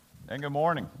And good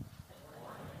morning.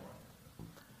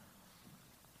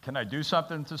 Can I do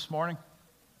something this morning?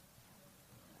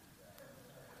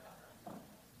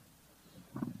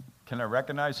 Can I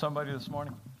recognize somebody this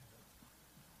morning?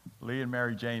 Lee and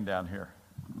Mary Jane down here.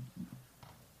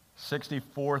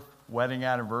 64th wedding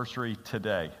anniversary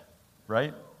today,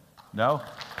 right? No?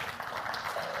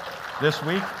 This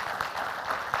week?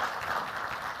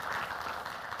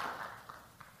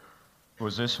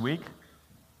 Was this week?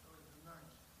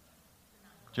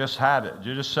 Just had it.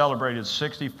 You just celebrated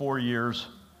 64 years.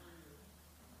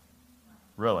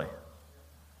 Really?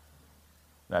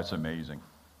 That's amazing.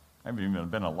 I haven't even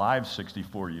been alive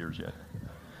 64 years yet.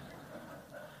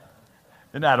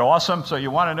 Isn't that awesome? So you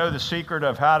want to know the secret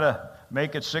of how to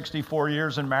make it 64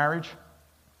 years in marriage?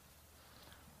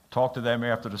 Talk to them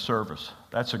after the service.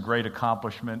 That's a great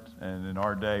accomplishment, and in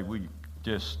our day, we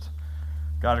just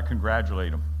got to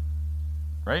congratulate them.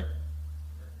 Right?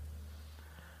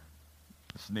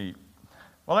 It's neat.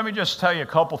 Well, let me just tell you a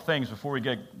couple things before we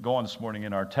get going this morning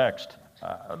in our text.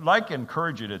 I'd like to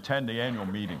encourage you to attend the annual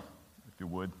meeting, if you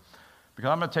would, because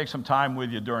I'm going to take some time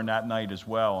with you during that night as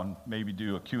well and maybe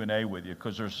do a Q&A with you,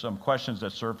 because there's some questions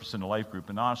that surfaced in the life group,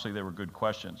 and honestly, they were good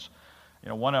questions. You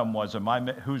know, one of them was,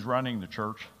 who's running the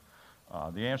church?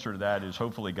 The answer to that is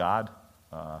hopefully God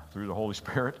through the Holy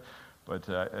Spirit, but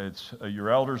it's your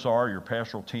elders are, your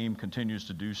pastoral team continues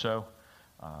to do so.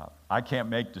 I can't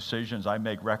make decisions. I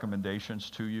make recommendations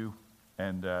to you.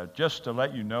 And just to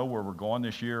let you know where we're going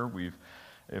this year,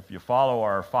 if you follow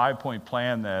our 5-point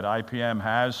plan that IPM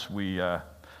has, we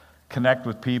connect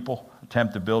with people,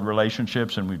 attempt to build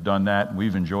relationships, and we've done that.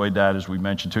 We've enjoyed that, as we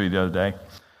mentioned to you the other day.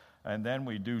 And then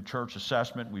we do church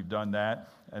assessment. We've done that.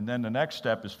 And then the next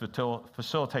step is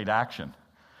facilitate action.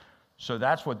 So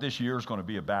that's what this year is going to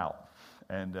be about,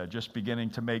 and just beginning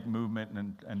to make movement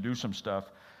and do some stuff.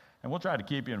 And we'll try to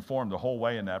keep you informed the whole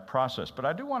way in that process. But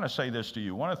I do want to say this to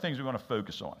you. One of the things we want to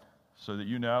focus on so that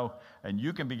you know and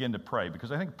you can begin to pray,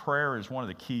 because I think prayer is one of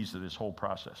the keys to this whole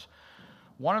process.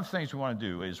 One of the things we want to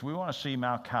do is we want to see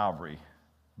Mount Calvary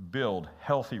build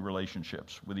healthy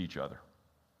relationships with each other.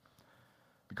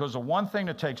 Because the one thing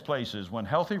that takes place is when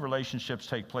healthy relationships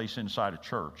take place inside a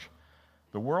church,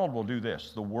 the world will do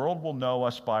this. The world will know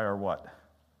us by our what?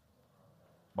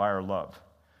 By our love.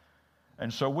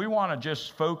 And so we want to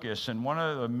just focus, and one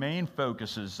of the main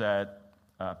focuses that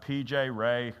PJ,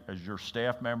 Ray, as your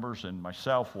staff members, and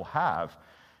myself will have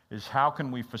is how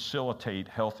can we facilitate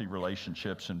healthy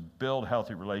relationships and build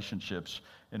healthy relationships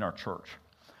in our church.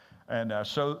 And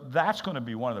so that's going to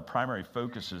be one of the primary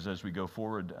focuses as we go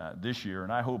forward this year,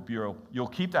 and I hope you'll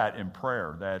keep that in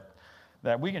prayer,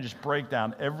 that we can just break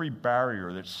down every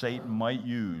barrier that Satan might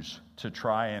use to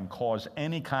try and cause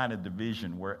any kind of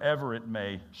division wherever it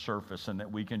may surface, and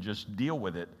that we can just deal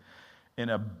with it in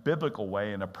a biblical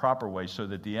way, in a proper way, so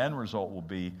that the end result will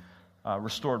be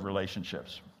restored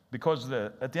relationships. Because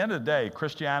at the end of the day,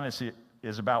 Christianity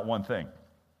is about one thing.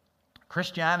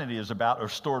 Christianity is about a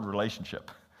restored relationship.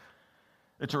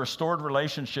 It's a restored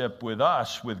relationship with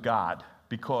us, with God,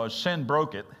 because sin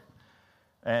broke it.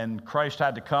 And Christ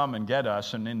had to come and get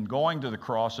us. And in going to the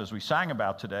cross, as we sang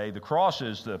about today, the cross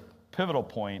is the pivotal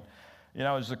point. You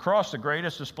know, is the cross the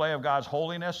greatest display of God's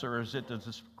holiness, or is it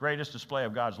the greatest display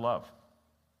of God's love?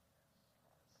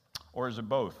 Or is it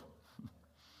both?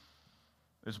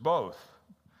 It's both.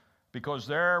 Because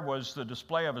there was the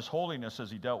display of his holiness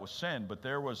as he dealt with sin, but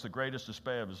there was the greatest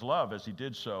display of his love as he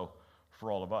did so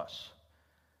for all of us.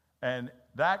 And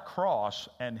that cross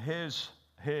and his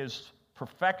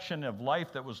perfection of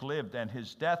life that was lived and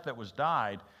his death that was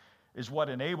died is what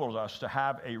enabled us to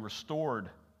have a restored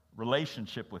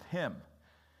relationship with him.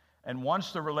 And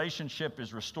once the relationship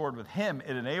is restored with him,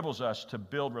 it enables us to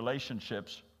build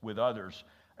relationships with others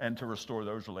and to restore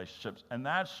those relationships. And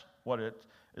that's what it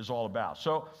is all about.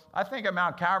 So I think at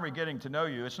Mount Calvary, getting to know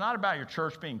you, it's not about your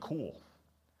church being cool.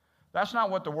 That's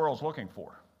not what the world's looking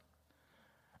for.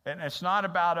 And it's not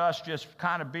about us just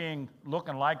kind of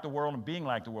looking like the world and being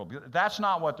like the world. That's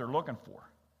not what they're looking for.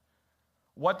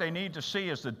 What they need to see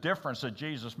is the difference that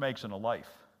Jesus makes in a life.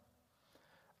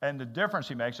 And the difference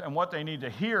he makes, and what they need to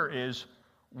hear is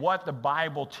what the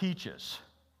Bible teaches.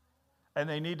 And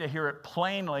they need to hear it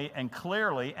plainly and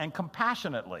clearly and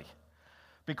compassionately.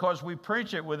 Because we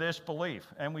preach it with this belief,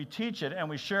 and we teach it and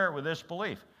we share it with this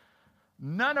belief.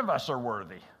 None of us are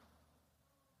worthy.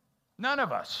 None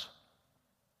of us.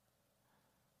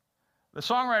 The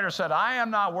songwriter said, I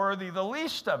am not worthy the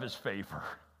least of his favor,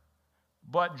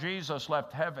 but Jesus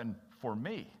left heaven for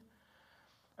me.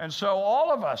 And so all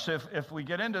of us, if we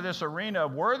get into this arena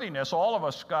of worthiness, all of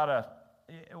us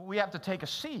we have to take a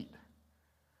seat,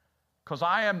 because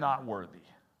I am not worthy.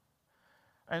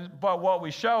 But what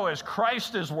we show is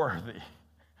Christ is worthy.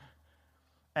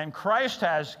 And Christ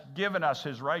has given us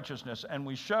his righteousness, and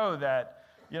we show that,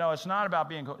 it's not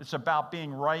about it's about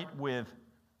being right with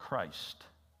Christ.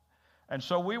 And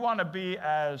so we want to be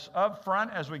as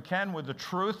upfront as we can with the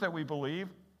truth that we believe.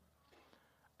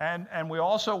 And we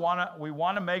also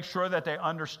want to make sure that they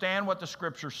understand what the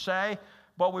scriptures say,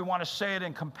 but we want to say it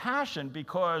in compassion,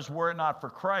 because were it not for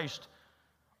Christ,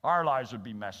 our lives would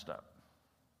be messed up.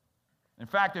 In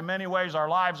fact, in many ways, our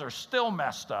lives are still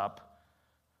messed up,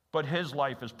 but his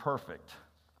life is perfect.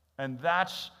 And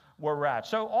that's where we're at.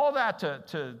 So all that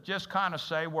to just kind of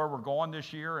say where we're going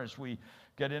this year as we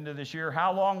get into this year.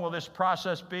 How long will this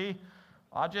process be?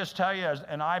 I'll just tell you, as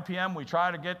an IPM, we try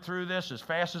to get through this as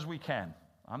fast as we can.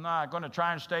 I'm not going to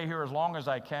try and stay here as long as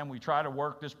I can. We try to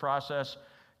work this process,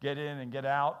 get in and get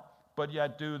out, but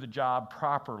yet do the job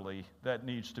properly that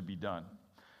needs to be done.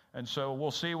 And so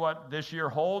we'll see what this year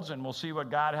holds, and we'll see what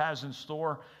God has in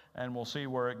store, and we'll see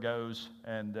where it goes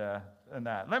and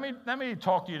that. Let me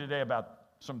talk to you today about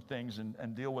some things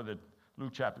and deal with it.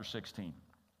 Luke chapter 16.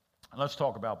 Let's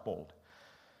talk about bold.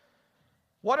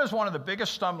 What is one of the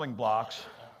biggest stumbling blocks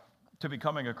to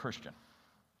becoming a Christian?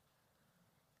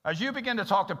 As you begin to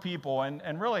talk to people,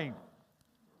 and really,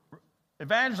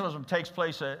 evangelism takes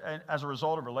place as a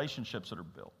result of relationships that are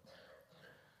built.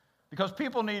 Because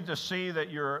people need to see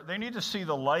they need to see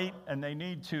the light, and they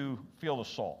need to feel the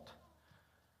salt.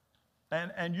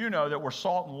 And you know that we're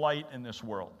salt and light in this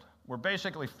world. We're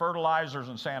basically fertilizers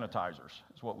and sanitizers,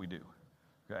 is what we do.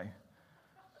 Okay?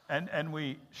 And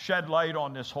we shed light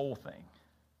on this whole thing.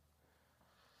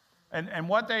 And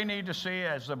what they need to see,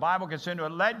 as the Bible gets into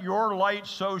it, let your light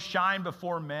so shine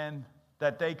before men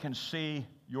that they can see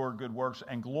your good works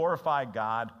and glorify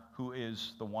God, who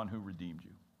is the one who redeemed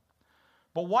you.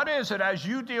 But what is it, as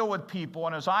you deal with people,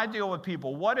 and as I deal with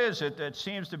people, what is it that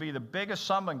seems to be the biggest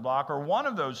stumbling block, or one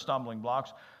of those stumbling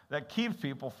blocks, that keeps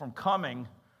people from coming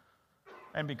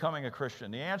and becoming a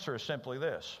Christian? The answer is simply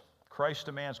this: Christ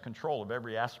demands control of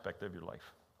every aspect of your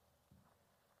life.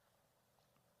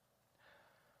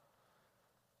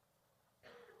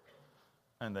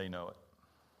 And they know it.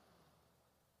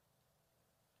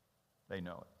 They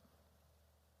know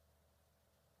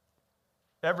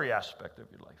it. Every aspect of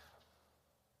your life.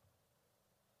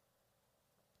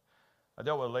 I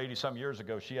dealt with a lady some years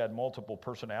ago. She had multiple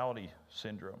personality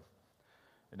syndrome.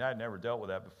 And I'd never dealt with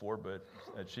that before, but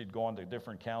she'd gone to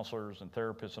different counselors and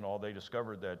therapists and all. They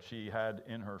discovered that she had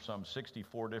in her some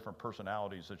 64 different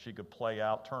personalities that she could play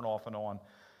out, turn off and on,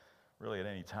 really at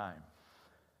any time.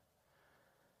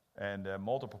 And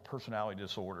multiple personality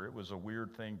disorder. It was a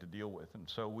weird thing to deal with. And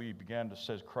so we began to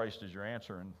say, Christ is your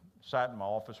answer, and sat in my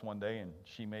office one day, and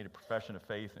she made a profession of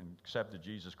faith and accepted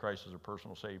Jesus Christ as her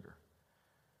personal Savior.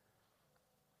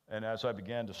 And as I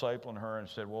began discipling her and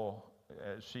said, well,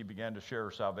 as she began to share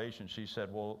her salvation, she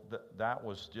said, well, that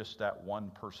was just that one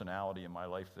personality in my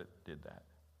life that did that.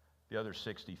 The other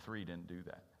 63 didn't do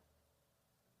that.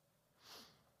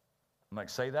 I'm like,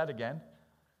 say that again?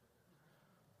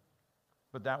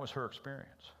 But that was her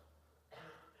experience.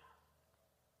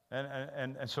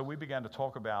 And so we began to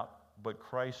talk about, but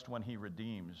Christ, when he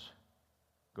redeems,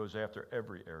 goes after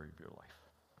every area of your life.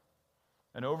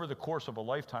 And over the course of a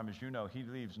lifetime, as you know, he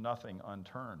leaves nothing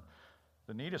unturned.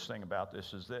 The neatest thing about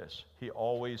this is this: he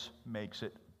always makes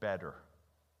it better,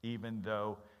 even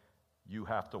though you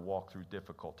have to walk through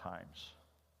difficult times.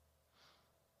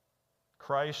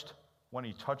 Christ, when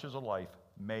he touches a life,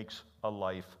 makes a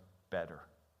life better.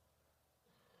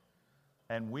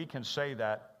 And we can say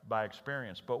that by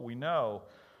experience, but we know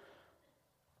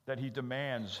that he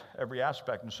demands every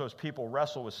aspect. And so as people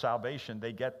wrestle with salvation,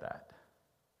 they get that.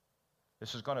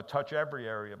 This is going to touch every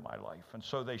area of my life. And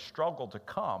so they struggle to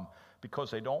come because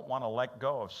they don't want to let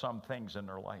go of some things in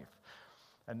their life.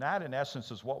 And that, in essence,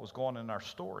 is what was going on in our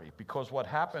story. Because what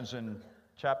happens in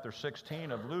chapter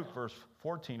 16 of Luke, verse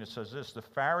 14, it says this: the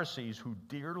Pharisees, who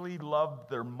dearly loved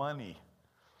their money.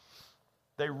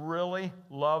 They really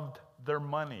loved their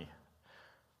money.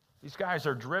 These guys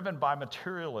are driven by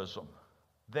materialism.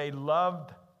 They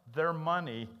loved their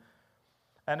money.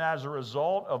 And as a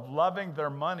result of loving their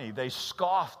money, they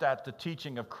scoffed at the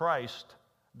teaching of Christ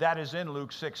that is in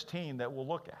Luke 16 that we'll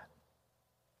look at.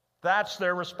 That's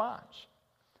their response.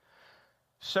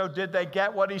 So did they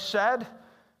get what he said?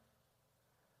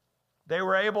 They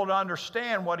were able to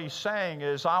understand what he's saying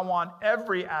is, I want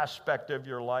every aspect of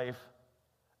your life,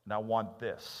 and I want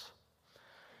this.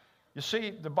 You see,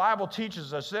 the Bible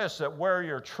teaches us this, that where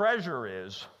your treasure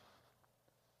is,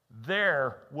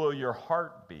 there will your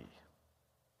heart be.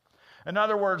 In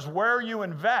other words, where you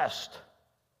invest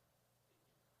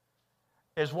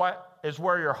is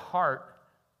where your heart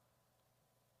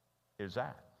is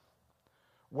at.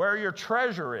 Where your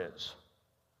treasure is,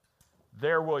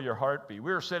 there will your heart be.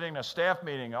 We were sitting in a staff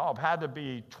meeting, it had to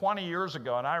be 20 years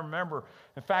ago, and I remember,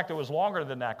 in fact, it was longer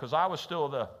than that, because I was still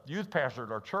the youth pastor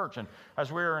at our church, and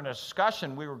as we were in a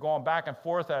discussion, we were going back and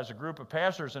forth as a group of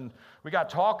pastors, and we got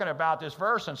talking about this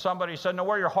verse, and somebody said, no,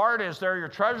 where your heart is, there your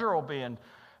treasure will be, and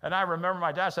I remember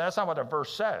my dad said, that's not what the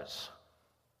verse says.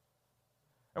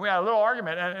 And we had a little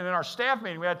argument, and in our staff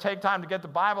meeting, we had to take time to get the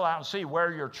Bible out and see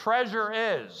where your treasure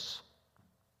is,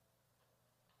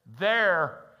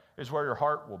 there is where your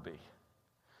heart will be.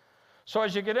 So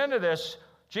as you get into this,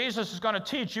 Jesus is going to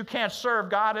teach you can't serve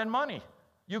God and money.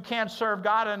 You can't serve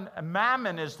God and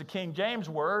mammon is the King James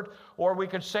word, or we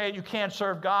could say you can't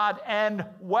serve God and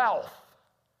wealth.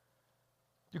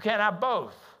 You can't have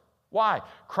both. Why?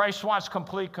 Christ wants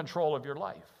complete control of your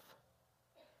life.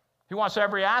 He wants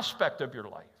every aspect of your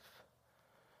life.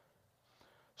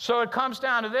 So it comes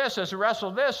down to this, as we wrestle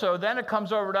this, so then it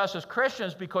comes over to us as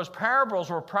Christians, because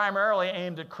parables were primarily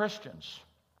aimed at Christians.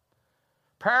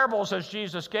 Parables, as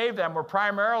Jesus gave them, were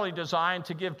primarily designed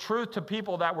to give truth to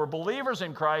people that were believers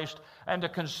in Christ and to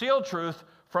conceal truth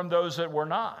from those that were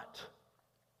not.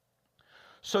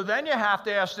 So then you have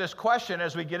to ask this question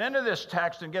as we get into this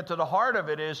text and get to the heart of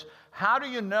it is, how do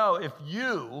you know if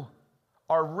you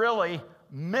are really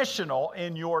missional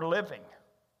in your living?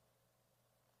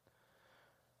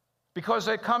 Because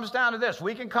it comes down to this.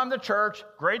 We can come to church,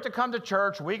 great to come to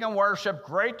church. We can worship,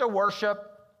 great to worship.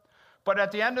 But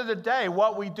at the end of the day,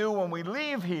 what we do when we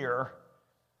leave here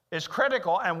is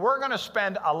critical, and we're going to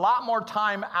spend a lot more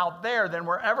time out there than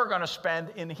we're ever going to spend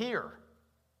in here.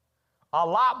 A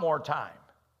lot more time.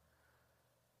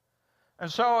 And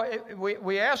so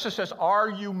we ask this, are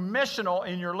you missional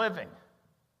in your living?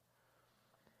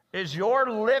 Is your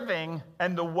living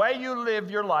and the way you live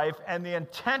your life and the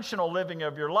intentional living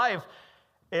of your life,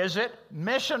 is it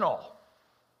missional?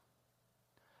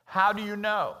 How do you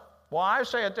know? Well, I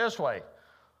say it this way.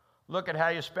 Look at how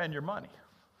you spend your money.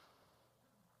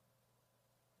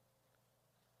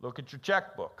 Look at your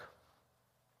checkbook.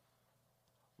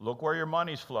 Look where your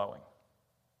money's flowing.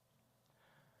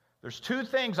 There's two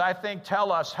things I think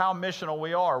tell us how missional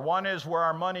we are. One is where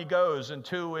our money goes, and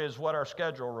two is what our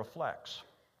schedule reflects.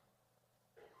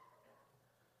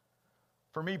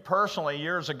 For me personally,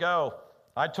 years ago,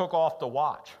 I took off the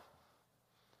watch.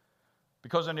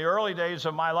 Because in the early days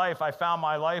of my life, I found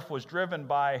my life was driven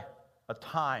by a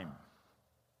time.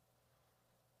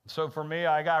 So for me,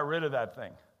 I got rid of that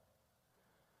thing.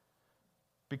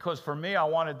 Because for me, I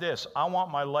wanted this. I want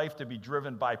my life to be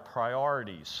driven by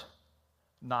priorities,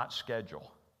 not schedule.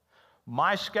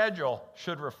 My schedule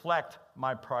should reflect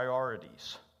my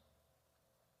priorities.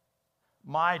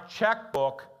 My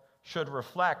checkbook should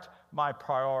reflect my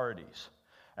priorities.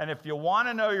 And if you want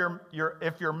to know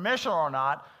if you're missional or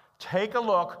not, take a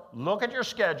look at your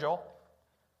schedule,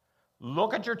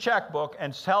 look at your checkbook,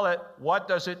 and tell it, what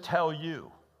does it tell you?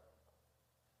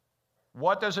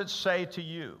 What does it say to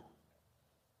you?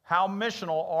 How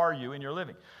missional are you in your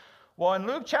living? Well, in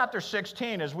Luke chapter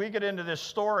 16, as we get into this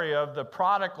story of the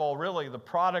prodigal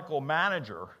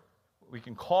manager, we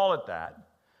can call it that,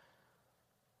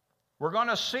 we're going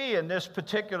to see in this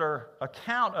particular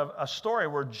account of a story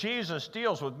where Jesus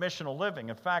deals with missional living.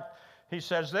 In fact, he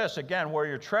says this, again, where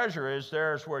your treasure is,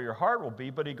 there's where your heart will be.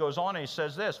 But he goes on and he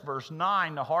says this, verse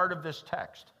 9, the heart of this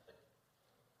text.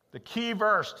 The key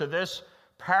verse to this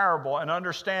parable and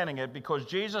understanding it, because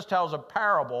Jesus tells a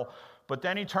parable, but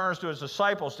then he turns to his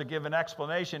disciples to give an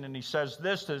explanation, and he says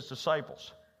this to his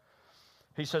disciples.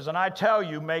 He says, and I tell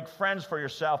you, make friends for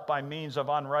yourself by means of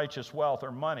unrighteous wealth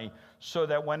or money, so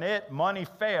that when money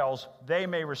fails, they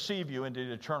may receive you into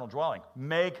the eternal dwelling.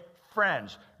 Make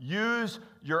friends. Use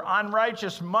your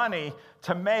unrighteous money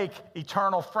to make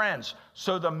eternal friends.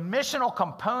 So the missional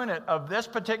component of this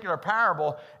particular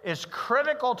parable is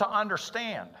critical to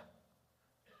understand.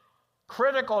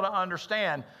 Critical to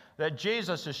understand that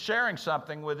Jesus is sharing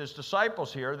something with his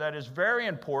disciples here that is very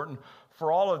important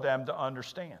for all of them to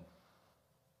understand.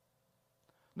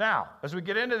 Now, as we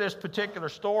get into this particular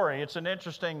story, it's an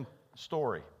interesting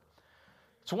story.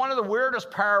 It's one of the weirdest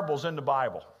parables in the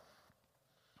Bible.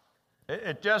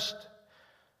 It's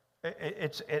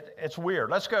weird.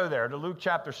 Let's go there to Luke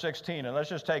chapter 16, and let's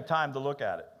just take time to look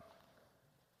at it.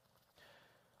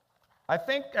 I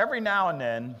think every now and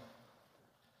then,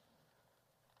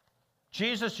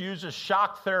 Jesus uses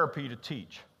shock therapy to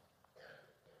teach.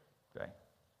 Okay?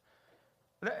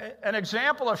 An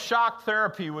example of shock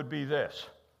therapy would be this.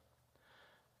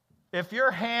 If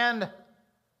your hand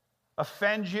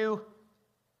offends you,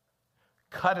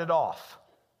 cut it off.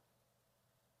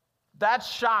 That's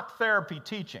shock therapy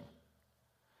teaching.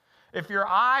 If your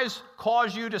eyes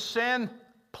cause you to sin,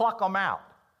 pluck them out.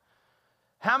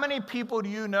 How many people do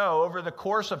you know over the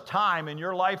course of time in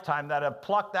your lifetime that have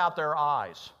plucked out their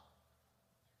eyes?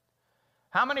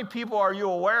 How many people are you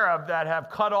aware of that have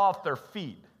cut off their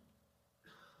feet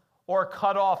or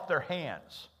cut off their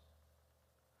hands?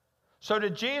 So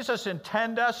did Jesus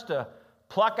intend us to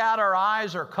pluck out our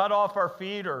eyes or cut off our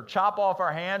feet or chop off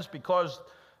our hands because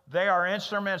they are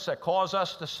instruments that cause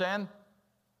us to sin?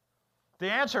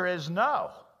 The answer is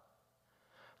no.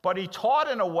 But he taught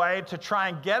in a way to try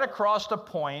and get across the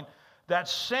point that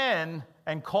sin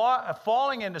and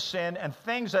falling into sin and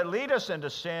things that lead us into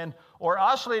sin or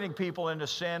us leading people into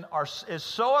sin is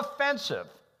so offensive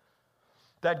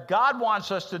that God wants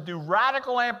us to do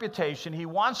radical amputation. He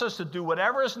wants us to do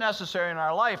whatever is necessary in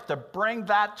our life to bring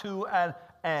that to an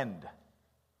end.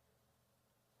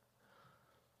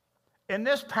 In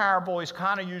this parable, he's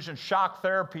kind of using shock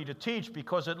therapy to teach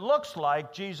because it looks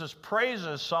like Jesus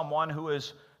praises someone who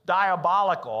is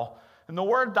diabolical. And the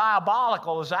word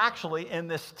diabolical is actually in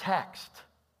this text.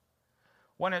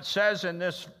 When it says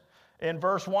in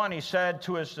verse 1, he said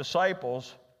to his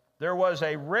disciples, there was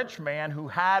a rich man who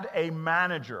had a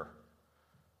manager.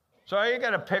 So you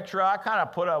get a picture. I kind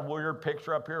of put a weird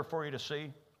picture up here for you to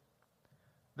see.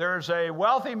 There's a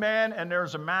wealthy man and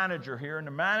there's a manager here, and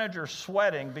the manager's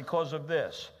sweating because of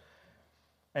this.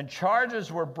 And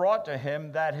charges were brought to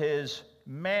him that this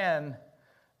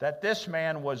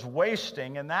man was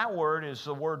wasting, and that word is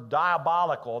the word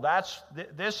diabolical.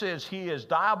 He is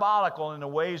diabolical in the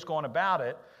way he's going about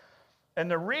it. And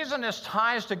the reason this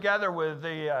ties together with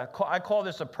I call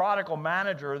this the prodigal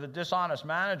manager, or the dishonest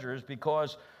manager, is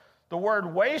because the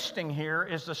word wasting here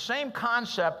is the same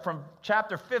concept from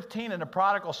chapter 15 in the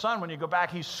prodigal son. When you go back,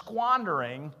 he's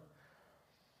squandering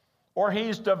or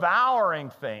he's devouring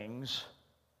things.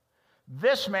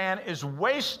 This man is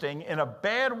wasting in a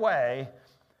bad way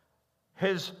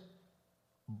his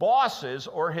bosses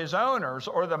or his owners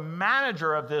or the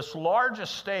manager of this large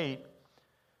estate.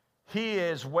 He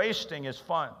is wasting his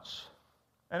funds.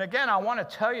 And again, I want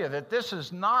to tell you that this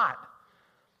is not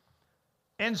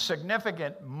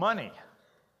insignificant money.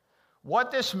 What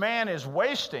this man is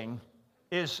wasting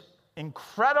is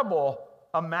incredible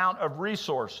amount of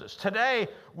resources. Today,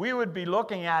 we would be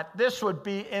looking at, this would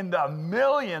be in the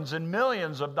millions and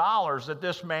millions of dollars that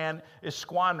this man is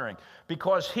squandering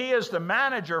because he is the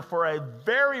manager for a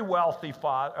very wealthy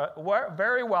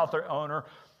owner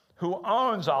who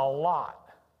owns a lot.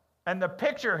 And the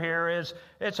picture here is,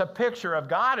 it's a picture of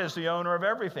God as the owner of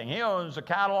everything. He owns the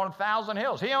cattle on 1,000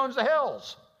 hills. He owns the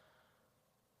hills.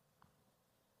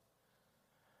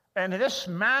 And this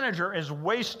manager is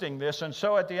wasting this. And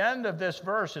so at the end of this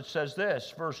verse, it says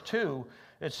this, verse 2,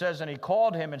 it says, and he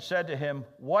called him and said to him,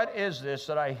 what is this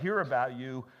that I hear about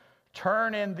you?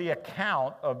 Turn in the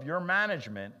account of your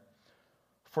management,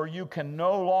 for you can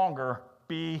no longer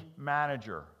be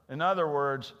manager. In other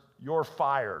words, you're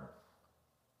fired.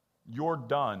 You're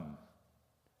done.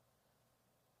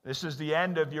 This is the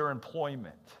end of your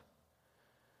employment.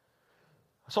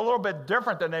 It's a little bit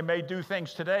different than they may do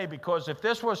things today, because if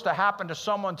this was to happen to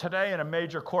someone today in a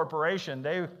major corporation,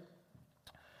 they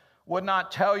would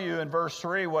not tell you in verse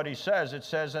 3 what he says. It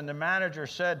says, and the manager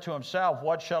said to himself,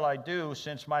 what shall I do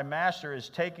since my master is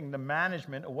taking the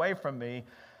management away from me?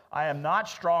 I am not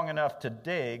strong enough to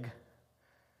dig,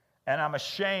 and I'm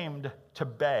ashamed to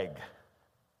beg.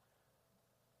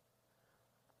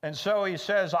 And so he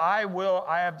says, I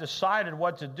have decided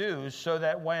what to do so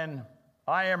that when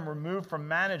I am removed from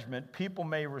management, people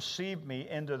may receive me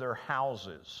into their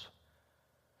houses.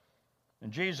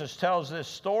 And Jesus tells this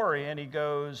story, and he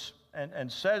goes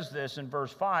and says this in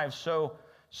verse 5. So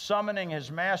summoning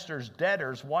his master's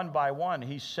debtors one by one,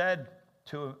 he said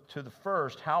to the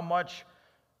first, how much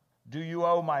do you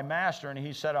owe my master? And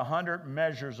he said, 100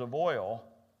 measures of oil,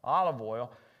 olive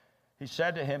oil. He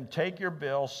said to him, take your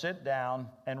bill, sit down,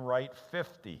 and write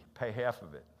 50. Pay half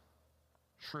of it.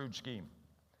 Shrewd scheme.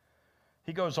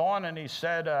 He goes on and he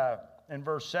said in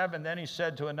verse 7, then he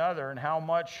said to another, and how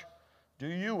much do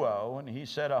you owe? And he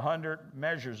said, 100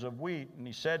 measures of wheat. And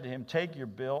he said to him, take your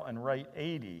bill and write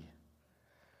 80.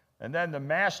 And then the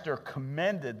master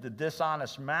commended the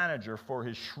dishonest manager for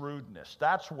his shrewdness.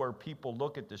 That's where people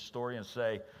look at this story and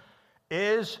say,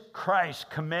 is Christ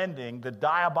commending the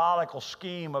diabolical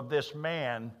scheme of this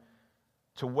man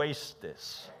to waste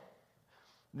this?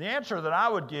 The answer that I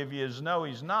would give you is no,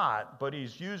 he's not, but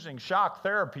he's using shock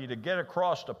therapy to get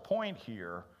across the point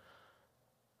here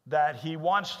that he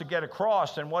wants to get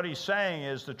across. And what he's saying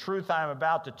is the truth I'm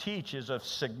about to teach is of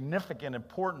significant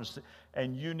importance,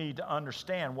 and you need to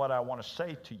understand what I want to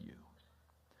say to you.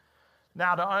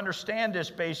 Now, to understand this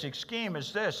basic scheme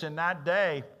is this: in that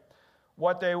day,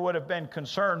 what they would have been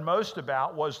concerned most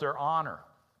about was their honor.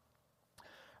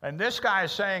 And this guy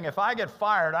is saying, if I get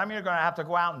fired, I'm either going to have to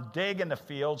go out and dig in the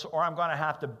fields or I'm going to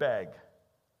have to beg.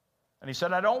 And he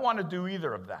said, I don't want to do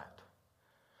either of that.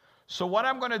 So what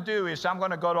I'm going to do is I'm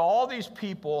going to go to all these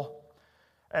people,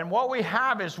 and what we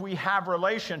have is we have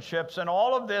relationships, and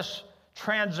all of this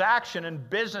transaction and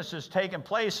business is taking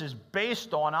place is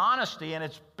based on honesty, and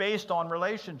it's based on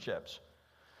relationships.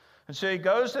 And so he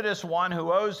goes to this one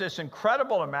who owes this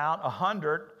incredible amount,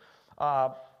 100,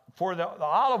 for the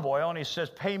olive oil, and he says,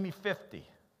 pay me 50.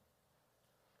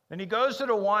 Then he goes to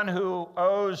the one who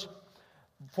owes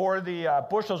for the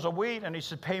bushels of wheat, and he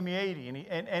said, pay me 80.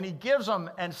 And he gives them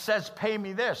and says, pay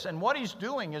me this. And what he's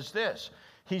doing is this.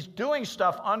 He's doing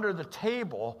stuff under the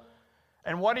table,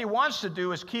 and what he wants to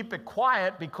do is keep it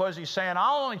quiet, because he's saying,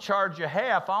 I'll only charge you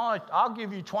half. I'll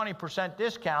give you 20%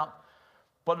 discount,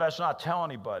 but let's not tell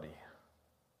anybody.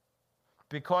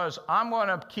 Because I'm going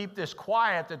to keep this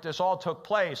quiet that this all took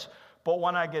place, but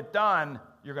when I get done,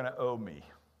 you're going to owe me.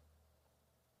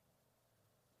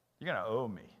 You're going to owe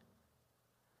me.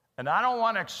 And I don't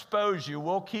want to expose you.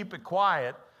 We'll keep it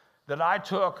quiet that I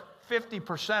took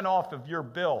 50% off of your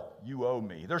bill. You owe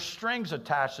me. There's strings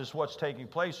attached to what's taking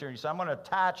place here. He said, I'm going to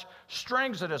attach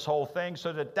strings to this whole thing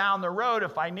so that down the road,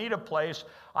 if I need a place,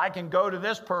 I can go to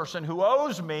this person who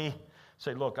owes me,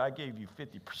 say, look, I gave you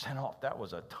 50% off. That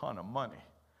was a ton of money.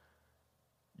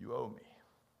 You owe me.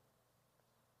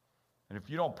 And if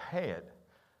you don't pay it,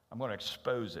 I'm going to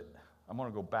expose it. I'm going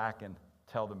to go back and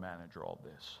tell the manager all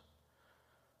this.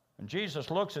 And Jesus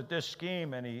looks at this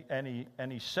scheme, and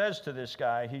he says to this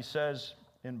guy, he says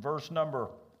in verse number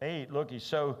 8, look, he's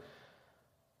so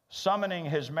summoning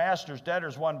his master's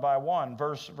debtors one by one.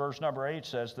 Verse number 8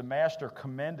 says, the master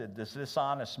commended this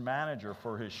dishonest manager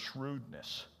for his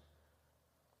shrewdness.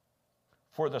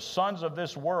 For the sons of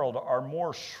this world are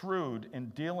more shrewd in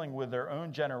dealing with their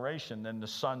own generation than the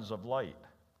sons of light.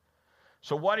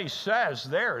 So what he says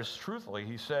there is, truthfully,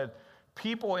 he said,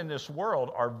 people in this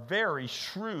world are very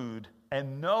shrewd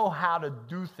and know how to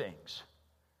do things.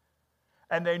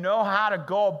 And they know how to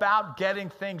go about getting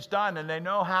things done, and they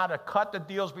know how to cut the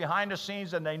deals behind the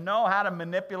scenes, and they know how to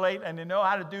manipulate, and they know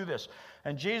how to do this.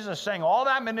 And Jesus is saying all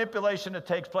that manipulation that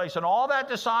takes place and all that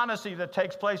dishonesty that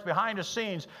takes place behind the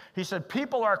scenes, he said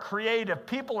people are creative,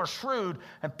 people are shrewd,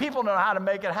 and people know how to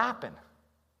make it happen.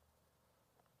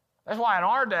 That's why in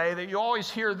our day that you always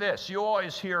hear this. You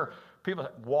always hear people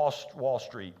say, Wall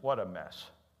Street, what a mess.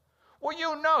 Well,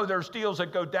 you know there's deals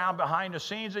that go down behind the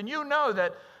scenes, and you know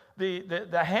that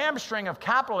the hamstring of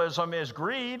capitalism is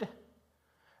greed.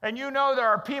 And you know there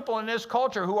are people in this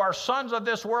culture who are sons of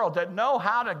this world that know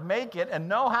how to make it and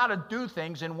know how to do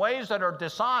things in ways that are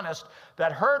dishonest,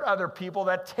 that hurt other people,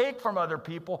 that take from other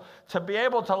people to be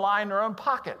able to line their own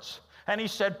pockets. And he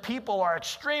said people are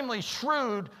extremely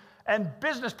shrewd, and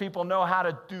business people know how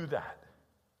to do that.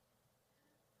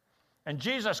 And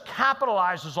Jesus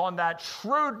capitalizes on that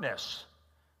shrewdness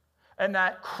and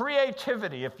that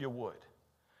creativity, if you would.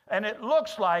 And it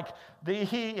looks like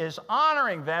he is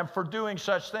honoring them for doing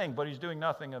such thing, but he's doing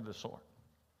nothing of the sort.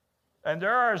 And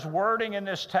there is wording in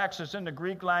this text, it's in the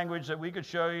Greek language, that we could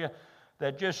show you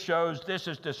that just shows this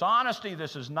is dishonesty,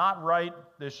 this is not right,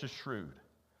 this is shrewd.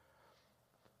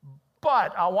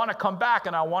 But I want to come back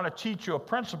and I want to teach you a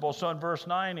principle. So in verse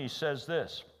 9 he says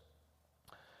this.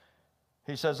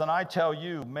 He says, and I tell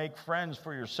you, make friends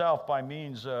for yourself by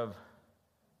means of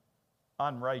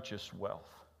unrighteous wealth.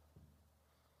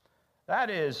 That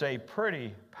is a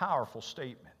pretty powerful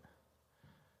statement.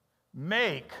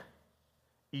 Make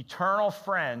eternal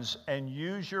friends and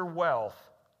use your wealth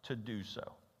to do so.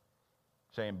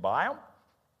 Saying buy them?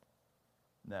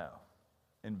 No.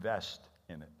 Invest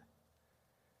in it.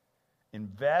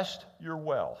 Invest your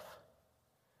wealth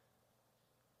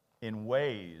in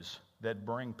ways that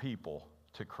bring people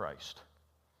to Christ.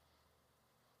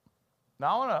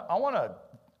 Now I want to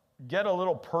get a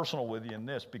little personal with you in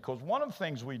this, because one of the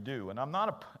things we do, and I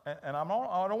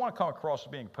don't want to come across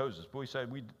as being posers, but we say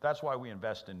that's why we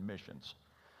invest in missions.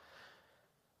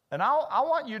 And I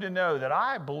want you to know that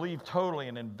I believe totally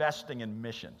in investing in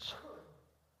missions.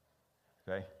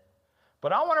 Okay?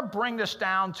 But I want to bring this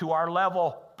down to our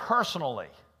level personally.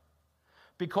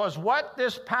 Because what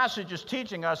this passage is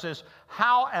teaching us is,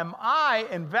 how am I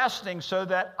investing so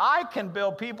that I can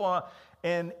build people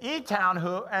in E-Town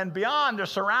and beyond the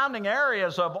surrounding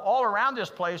areas of all around this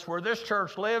place where this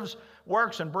church lives,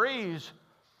 works, and breathes?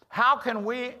 How can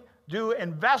we do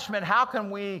investment? How can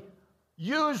we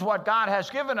use what God has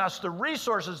given us, the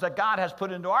resources that God has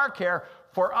put into our care,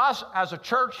 for us as a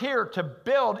church here to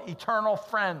build eternal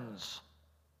friends.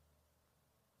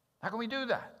 How can we do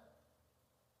that?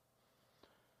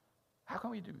 How can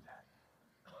we do that?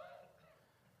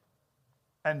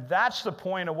 And that's the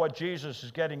point of what Jesus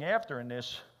is getting after in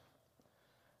this.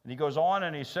 And he goes on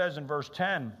and he says in verse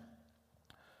 10,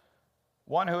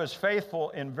 one who is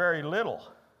faithful in very little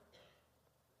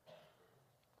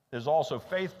is also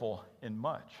faithful in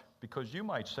much. Because you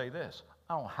might say this,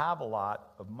 I don't have a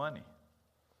lot of money.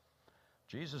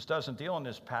 Jesus doesn't deal in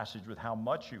this passage with how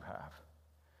much you have,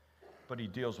 but he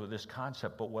deals with this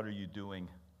concept, but what are you doing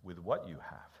with what you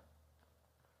have?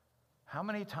 How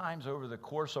many times over the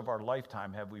course of our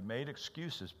lifetime have we made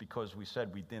excuses because we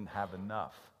said we didn't have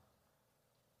enough?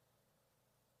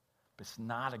 But it's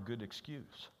not a good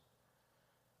excuse.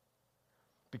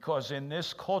 Because in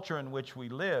this culture in which we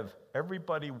live,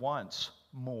 everybody wants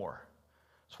more.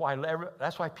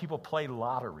 That's why people play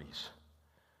lotteries.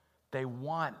 They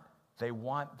want.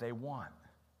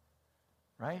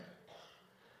 Right?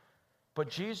 But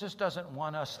Jesus doesn't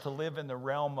want us to live in the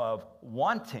realm of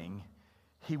wanting.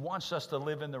 He wants us to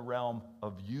live in the realm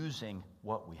of using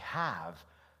what we have,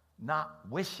 not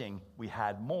wishing we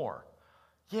had more.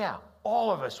 Yeah,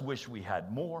 all of us wish we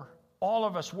had more. All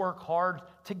of us work hard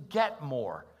to get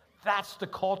more. That's the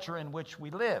culture in which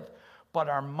we live. But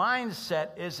our mindset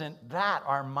isn't that.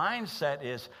 Our mindset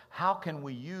is, how can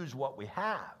we use what we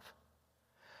have?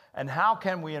 And how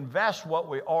can we invest what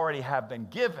we already have been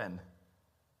given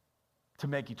to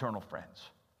make eternal friends?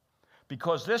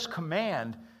 Because this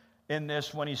command in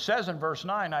this, when he says in verse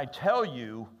 9, I tell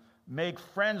you, make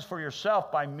friends for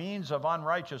yourself by means of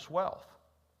unrighteous wealth.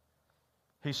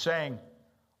 He's saying,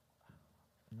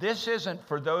 this isn't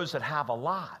for those that have a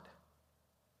lot.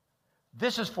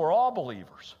 This is for all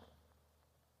believers.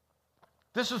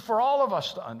 This is for all of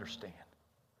us to understand.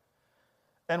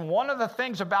 And one of the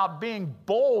things about being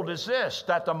bold is this,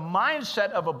 that the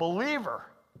mindset of a believer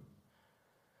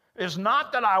is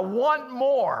not that I want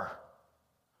more.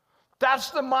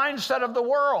 That's the mindset of the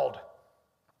world.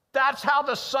 That's how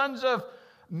the sons of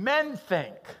men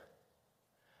think.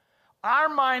 Our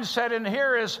mindset in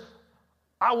here is,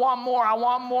 I want more, I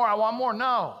want more, I want more.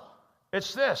 No,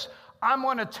 it's this. I'm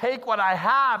going to take what I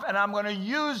have and I'm going to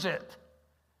use it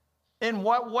in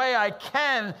what way I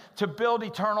can to build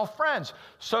eternal friends.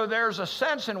 So there's a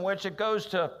sense in which it goes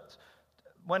to,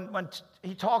 when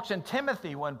he talks in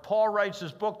Timothy, when Paul writes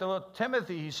his book to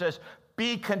Timothy, he says,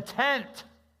 be content.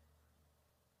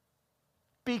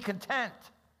 Be content.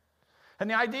 And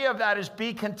the idea of that is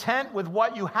be content with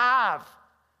what you have.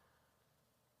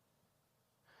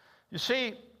 You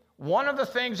see, one of the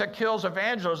things that kills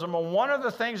evangelism and one of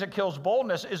the things that kills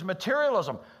boldness is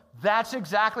materialism. That's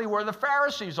exactly where the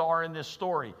Pharisees are in this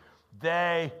story.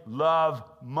 They love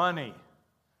money.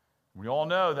 We all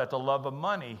know that the love of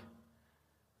money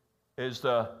is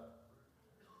the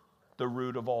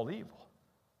root of all evil.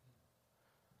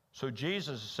 So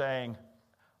Jesus is saying,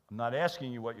 I'm not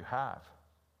asking you what you have.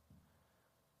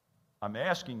 I'm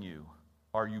asking you,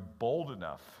 are you bold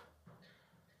enough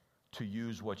to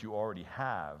use what you already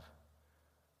have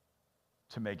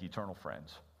to make eternal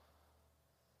friends?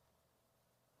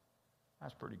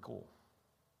 That's pretty cool.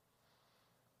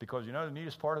 Because you know the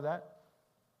neatest part of that?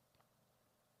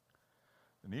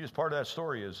 The neatest part of that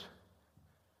story is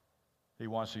he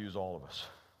wants to use all of us.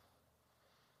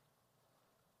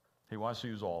 He wants to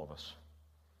use all of us.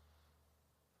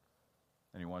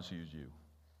 And he wants to use you.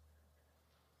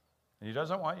 And he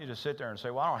doesn't want you to sit there and say,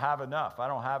 well, I don't have enough. I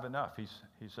don't have enough.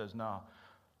 He says, no.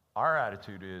 Our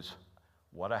attitude is,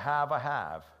 what I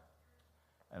have,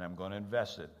 and I'm going to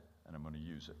invest it, and I'm going to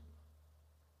use it.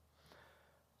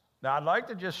 Now, I'd like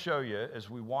to just show you, as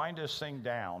we wind this thing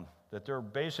down, that there are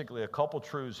basically a couple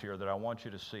truths here that I want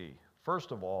you to see.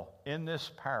 First of all, in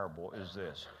this parable is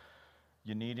this.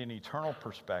 You need an eternal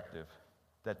perspective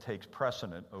that takes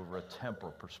precedent over a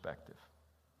temporal perspective.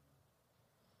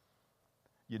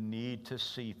 You need to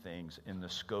see things in the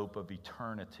scope of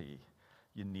eternity.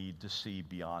 You need to see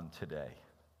beyond today.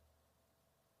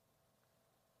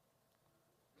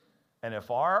 And if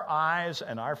our eyes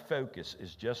and our focus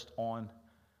is just on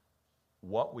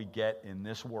what we get in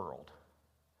this world,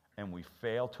 and we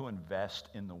fail to invest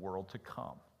in the world to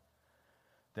come,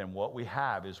 then what we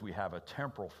have is we have a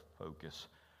temporal focus,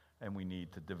 and we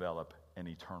need to develop an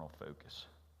eternal focus.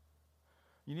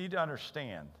 You need to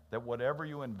understand that whatever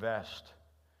you invest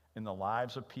in the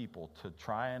lives of people to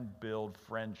try and build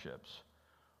friendships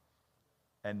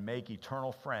and make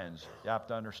eternal friends, you have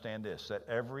to understand this, that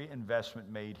every investment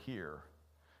made here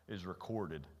is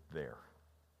recorded there.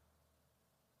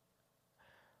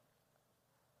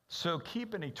 So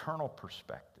keep an eternal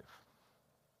perspective.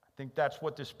 I think that's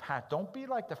what this path, don't be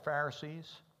like the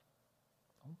Pharisees.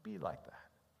 Don't be like that.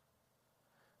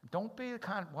 Don't be the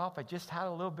kind of, well, if I just had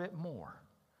a little bit more.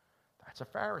 That's a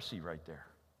Pharisee right there.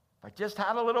 If I just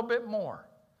had a little bit more.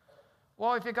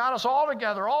 Well, if you got us all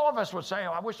together, all of us would say,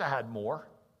 oh, I wish I had more.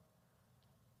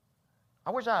 I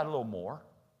wish I had a little more.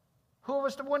 Who of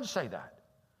us wouldn't say that?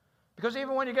 Because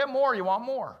even when you get more, you want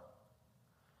more.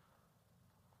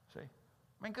 See?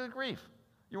 I mean, good grief.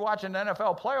 You're watching the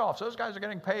NFL playoffs. Those guys are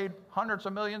getting paid hundreds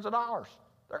of millions of dollars.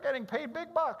 They're getting paid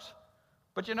big bucks.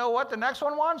 But you know what the next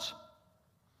one wants?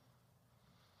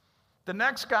 The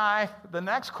next guy, the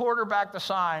next quarterback to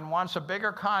sign wants a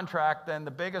bigger contract than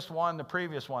the biggest one the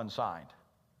previous one signed.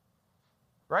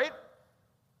 Right?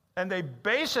 And they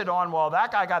base it on, well,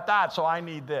 that guy got that, so I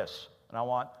need this. And I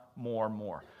want more and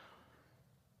more.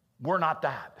 We're not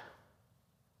that.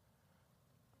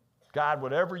 God,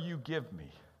 whatever you give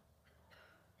me,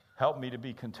 help me to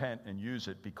be content and use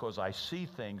it because I see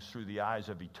things through the eyes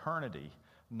of eternity,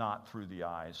 not through the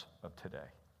eyes of today.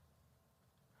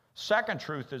 Second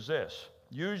truth is this: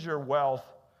 use your wealth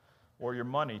or your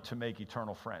money to make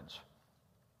eternal friends.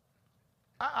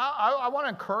 I want to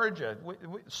encourage you.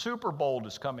 Super Bold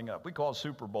is coming up. We call it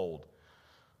Super Bold.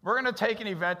 We're going to take an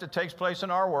event that takes place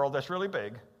in our world that's really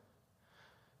big,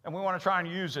 and we want to try and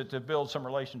use it to build some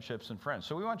relationships and friends.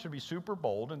 So we want you to be super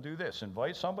bold and do this.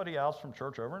 Invite somebody else from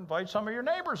church over. Invite some of your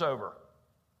neighbors over.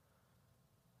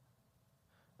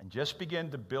 And just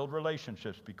begin to build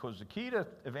relationships, because the key to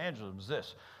evangelism is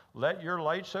this: let your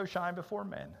light so shine before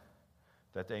men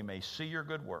that they may see your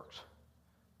good works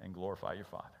and glorify your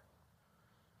Father.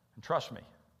 And trust me,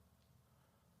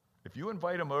 if you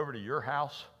invite them over to your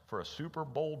house for a Super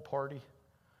Bold party,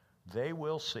 they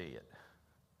will see it.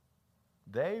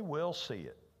 They will see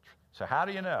it. So how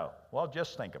do you know? Well,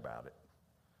 just think about it.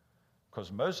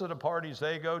 Because most of the parties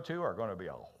they go to are going to be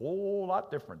a whole lot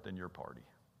different than your party.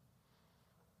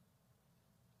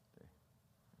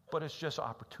 But it's just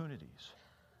opportunities.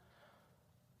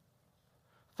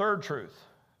 Third truth: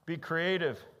 be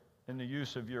creative in the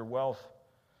use of your wealth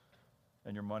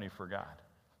and your money for God.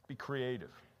 Be creative.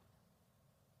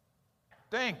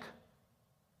 Think.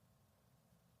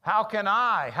 How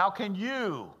can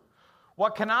you?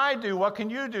 What can I do? What can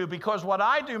you do? Because what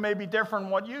I do may be different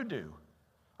from what you do.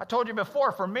 I told you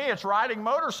before, for me, it's riding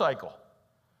motorcycle.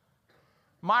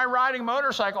 My riding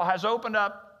motorcycle has opened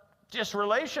up just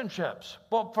relationships.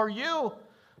 But for you,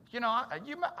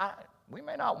 we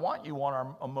may not want you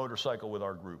on a motorcycle with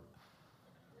our group.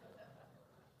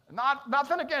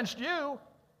 Nothing against you.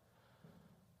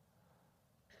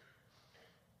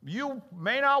 You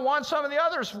may not want some of the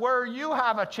others where you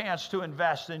have a chance to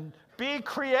invest and be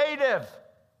creative.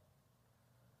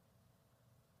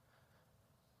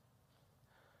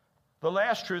 The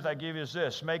last truth I give you is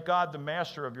this: make God the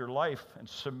master of your life and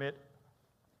submit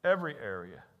every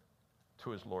area to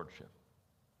his lordship.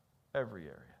 Every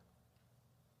area.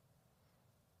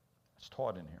 It's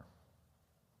taught in here.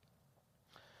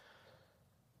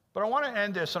 But I want to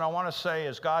end this, and I want to say,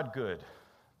 is God good?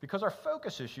 Because our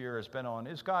focus this year has been on,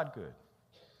 is God good?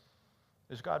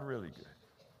 Is God really good?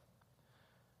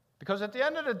 Because at the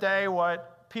end of the day,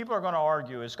 what people are going to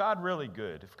argue, is God really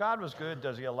good? If God was good,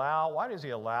 why does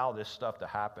he allow this stuff to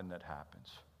happen that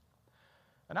happens?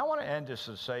 And I want to end this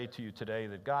to say to you today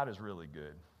that God is really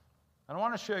good. And I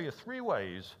want to show you 3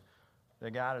 ways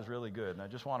that God is really good. And I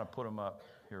just want to put them up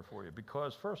here for you.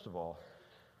 Because, first of all,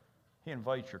 he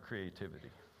invites your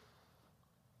creativity.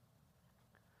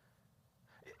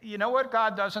 You know what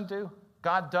God doesn't do?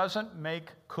 God doesn't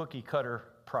make cookie-cutter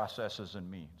processes and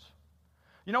means.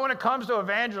 You know, when it comes to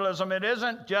evangelism, it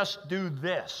isn't just do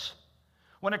this.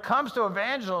 When it comes to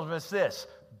evangelism, it's this: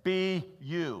 be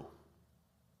you.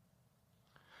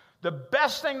 The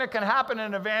best thing that can happen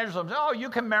in evangelism is, you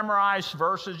can memorize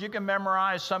verses, you can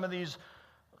memorize some of these,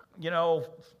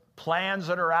 plans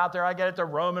that are out there. I get it, the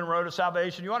Roman Road to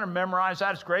Salvation. You want to memorize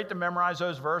that? It's great to memorize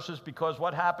those verses, because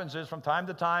what happens is, from time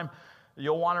to time,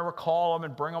 you'll want to recall them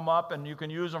and bring them up, and you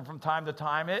can use them from time to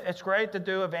time. It's great to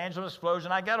do evangelism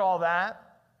explosion. I get all that.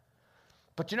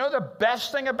 But the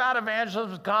best thing about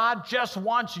evangelism is God just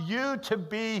wants you to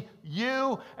be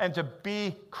you and to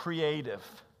be creative.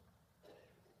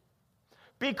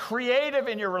 Be creative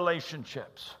in your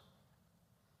relationships.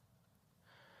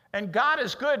 And God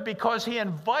is good because he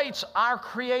invites our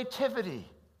creativity.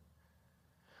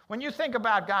 When you think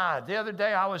about God, the other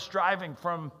day I was driving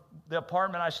from the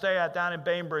apartment I stay at down in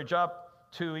Bainbridge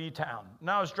up to E-Town. And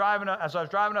as I was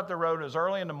driving up the road, it was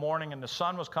early in the morning and the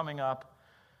sun was coming up.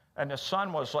 And the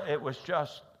sun was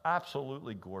just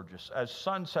absolutely gorgeous, as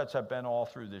sunsets have been all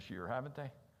through this year, haven't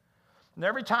they? And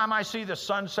every time I see the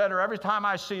sunset, or every time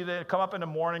I see it come up in the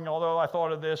morning, although I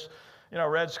thought of this,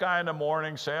 red sky in the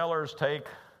morning, sailors take,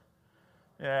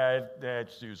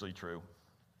 it's usually true,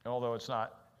 although it's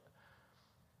not.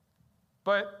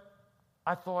 But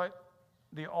I thought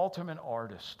the ultimate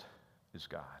artist is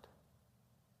God.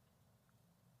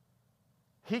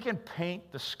 He can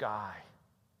paint the sky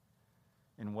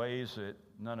in ways that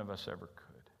none of us ever could.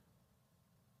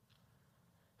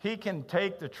 He can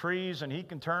take the trees and he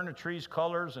can turn the trees'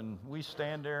 colors, and we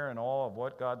stand there in awe of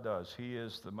what God does. He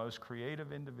is the most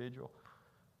creative individual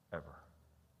ever.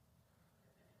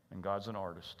 And God's an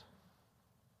artist.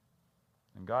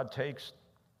 And God takes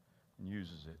and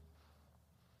uses it.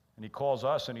 And he calls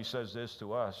us and he says this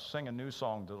to us: sing a new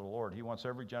song to the Lord. He wants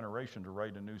every generation to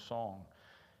write a new song.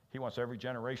 He wants every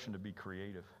generation to be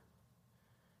creative.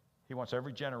 He wants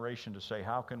every generation to say,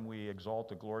 how can we exalt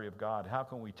the glory of God? How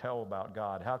can we tell about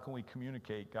God? How can we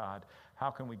communicate God?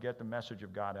 How can we get the message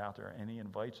of God out there? And he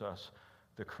invites us,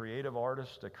 the creative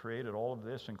artist that created all of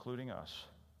this, including us.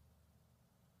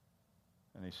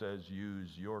 And he says,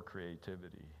 use your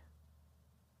creativity.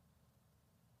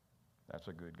 That's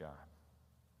a good God.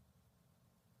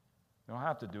 You don't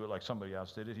have to do it like somebody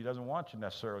else did it. He doesn't want you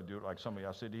necessarily to do it like somebody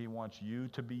else did it. He wants you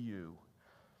to be you.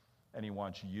 And he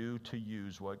wants you to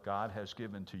use what God has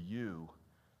given to you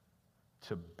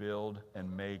to build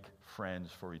and make friends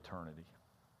for eternity.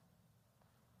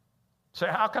 Say,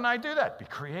 how can I do that? Be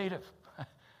creative.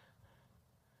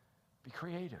 Be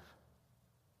creative.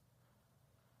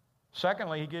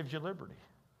 Secondly, he gives you liberty.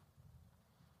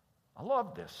 I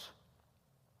love this.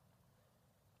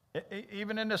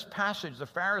 Even in this passage, the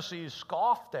Pharisees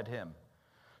scoffed at him.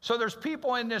 So there's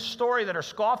people in this story that are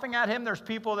scoffing at him. There's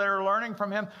people that are learning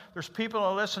from him. There's people that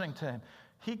are listening to him.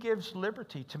 He gives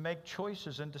liberty to make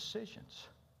choices and decisions.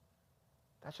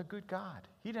 That's a good God.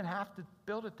 He didn't have to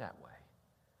build it that way.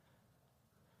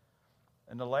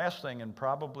 And the last thing, and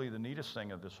probably the neatest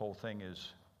thing of this whole thing,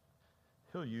 is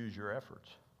he'll use your efforts.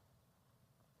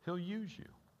 He'll use you.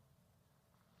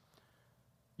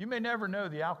 You may never know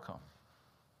the outcome.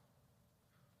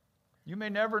 You may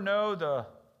never know the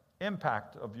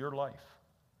impact of your life.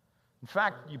 In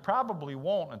fact, you probably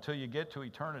won't until you get to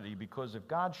eternity, because if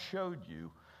God showed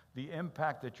you the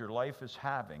impact that your life is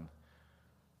having,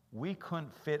 we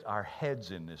couldn't fit our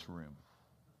heads in this room.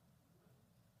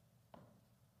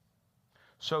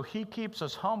 So he keeps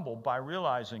us humble by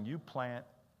realizing you plant,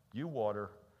 you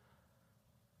water,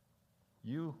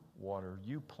 you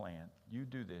plant, you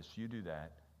do this, you do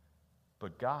that.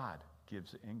 But God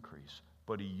gives the increase.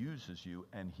 But he uses you,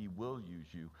 and he will use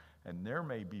you. And there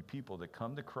may be people that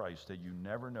come to Christ that you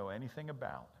never know anything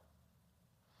about.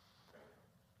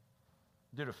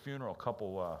 Did a funeral a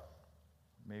couple,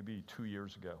 maybe 2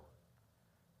 years ago.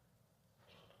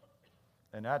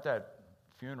 And at that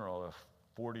funeral,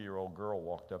 a 40-year-old girl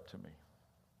walked up to me.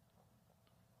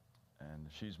 And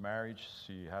she's married,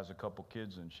 she has a couple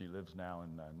kids, and she lives now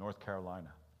in North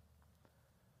Carolina.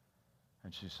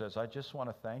 And she says, I just want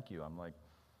to thank you. I'm like,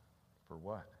 for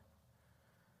what?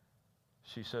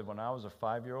 She said, when I was a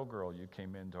 5-year-old girl, you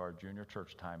came into our junior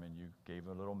church time and you gave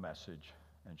a little message.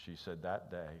 And she said, that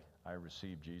day, I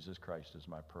received Jesus Christ as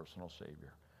my personal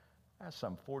Savior. That's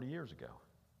some 40 years ago.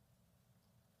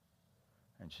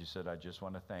 And she said, I just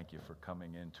want to thank you for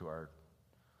coming into our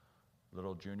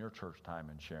little junior church time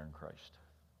and sharing Christ.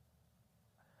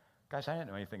 Guys, I didn't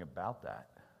know anything about that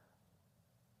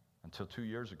until 2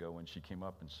 years ago when she came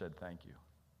up and said thank you.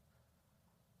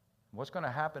 What's going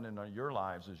to happen in your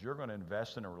lives is you're going to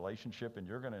invest in a relationship, and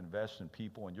you're going to invest in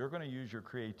people, and you're going to use your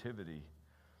creativity.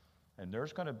 And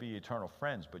there's going to be eternal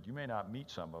friends, but you may not meet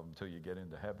some of them until you get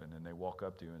into heaven, and they walk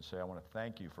up to you and say, I want to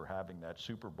thank you for having that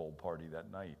Super Bowl party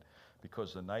that night,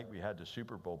 because the night we had the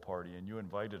Super Bowl party and you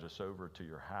invited us over to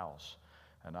your house,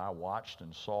 and I watched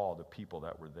and saw the people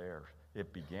that were there.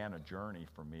 It began a journey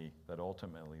for me that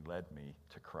ultimately led me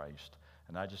to Christ.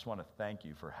 And I just want to thank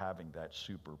you for having that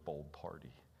Super Bowl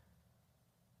party.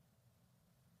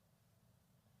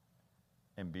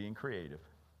 And being creative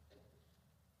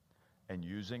and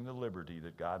using the liberty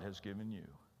that God has given you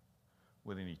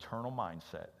with an eternal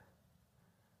mindset.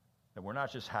 That we're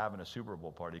not just having a Super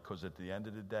Bowl party, because at the end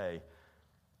of the day,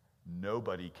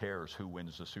 nobody cares who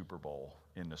wins the Super Bowl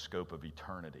in the scope of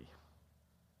eternity.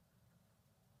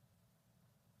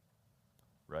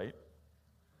 Right?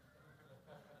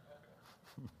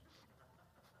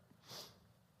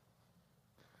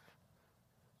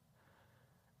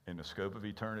 In the scope of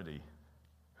eternity,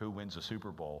 who wins the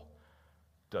Super Bowl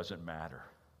doesn't matter.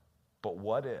 But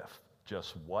what if,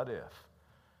 just what if,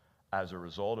 as a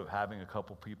result of having a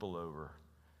couple people over,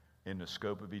 in the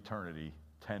scope of eternity,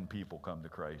 10 people come to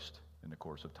Christ in the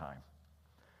course of time?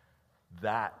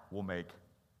 that will make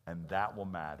and that will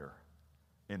matter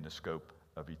in the scope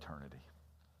of eternity.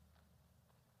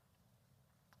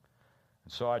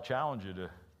 And so I challenge you to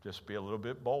just be a little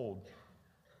bit bold.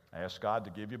 Ask God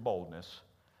to give you boldness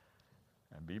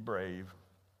and be brave.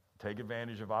 Take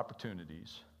advantage of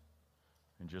opportunities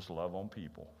and just love on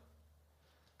people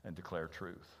and declare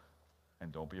truth.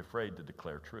 And don't be afraid to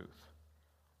declare truth.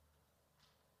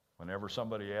 Whenever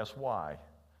somebody asks why,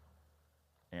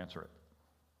 answer it.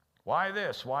 Why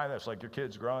this? Why this? Like your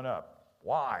kids growing up.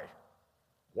 Why?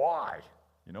 Why?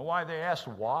 You know why they asked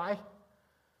why?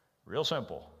 Real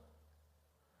simple.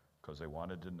 Because they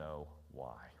wanted to know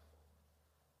why.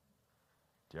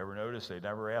 Do you ever notice they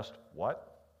never asked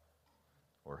what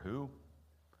or who?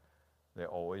 They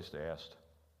always asked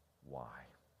why.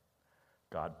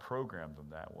 God programmed them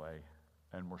that way,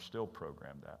 and we're still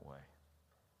programmed that way.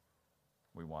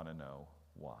 We want to know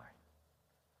why.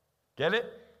 Get it?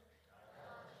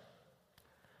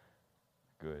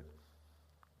 Good.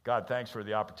 God, thanks for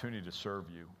the opportunity to serve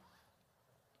you.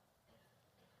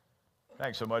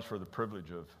 Thanks so much for the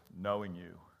privilege of knowing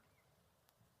you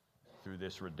through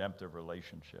this redemptive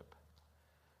relationship.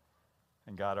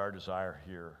 And God, our desire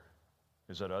here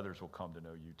is that others will come to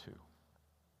know you too.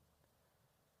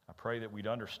 I pray that we'd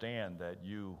understand that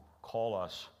you call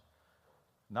us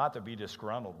not to be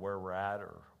disgruntled where we're at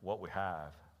or what we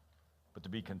have, but to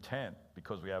be content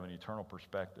because we have an eternal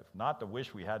perspective. Not to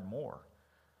wish we had more,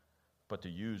 but to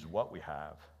use what we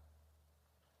have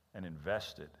and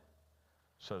invest it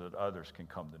so that others can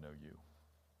come to know you.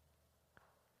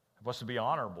 Help us to be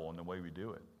honorable in the way we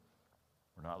do it.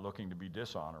 We're not looking to be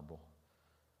dishonorable,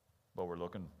 but we're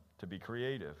looking to be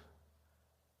creative.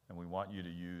 And we want you to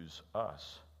use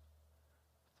us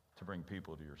to bring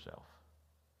people to yourself.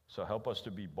 So help us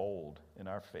to be bold in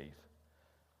our faith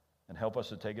and help us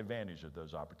to take advantage of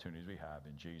those opportunities we have.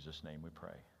 In Jesus' name we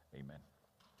pray. Amen.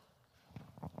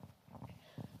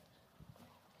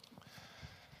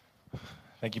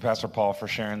 Thank you, Pastor Paul, for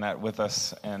sharing that with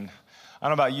us. And I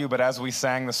don't know about you, but as we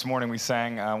sang this morning, we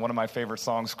sang one of my favorite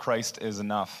songs, Christ is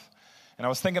Enough. And I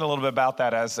was thinking a little bit about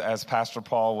that as Pastor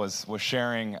Paul was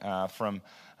sharing from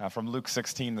Luke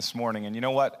 16 this morning. And you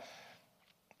know what?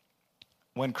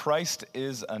 When Christ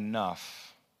is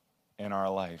enough in our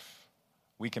life,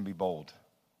 we can be bold.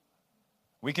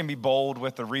 We can be bold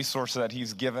with the resources that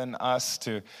he's given us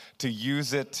to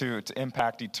use it to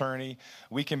impact eternity.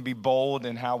 We can be bold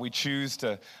in how we choose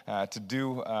to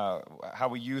do, how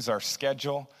we use our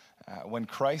schedule. When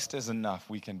Christ is enough,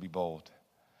 we can be bold.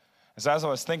 So as I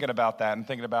was thinking about that and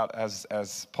thinking about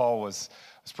as Paul was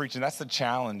preaching, that's the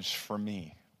challenge for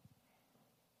me.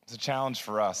 It's a challenge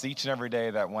for us each and every day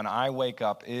that when I wake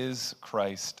up, is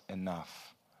Christ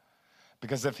enough?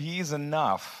 Because if he's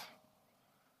enough,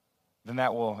 then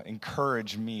that will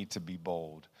encourage me to be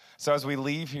bold. So as we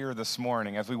leave here this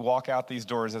morning, as we walk out these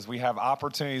doors, as we have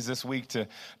opportunities this week to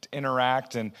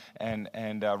interact and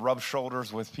rub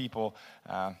shoulders with people,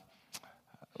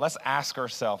 let's ask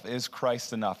ourselves, is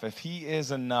Christ enough? If he is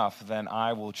enough, then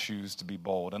I will choose to be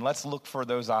bold. And let's look for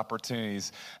those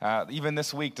opportunities, even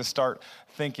this week, to start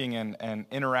thinking and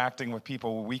interacting with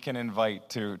people we can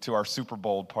invite to our Super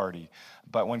Bowl party.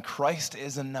 But when Christ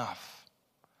is enough,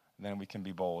 then we can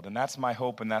be bold. And that's my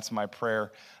hope and that's my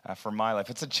prayer for my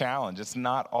life. It's a challenge. It's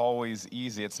not always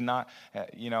easy. It's not,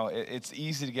 it's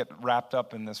easy to get wrapped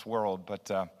up in this world,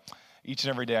 but each and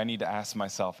every day I need to ask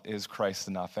myself, is Christ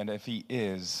enough? And if he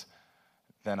is,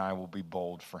 then I will be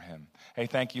bold for him. Hey,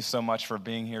 thank you so much for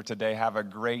being here today. Have a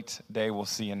great day. We'll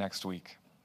see you next week.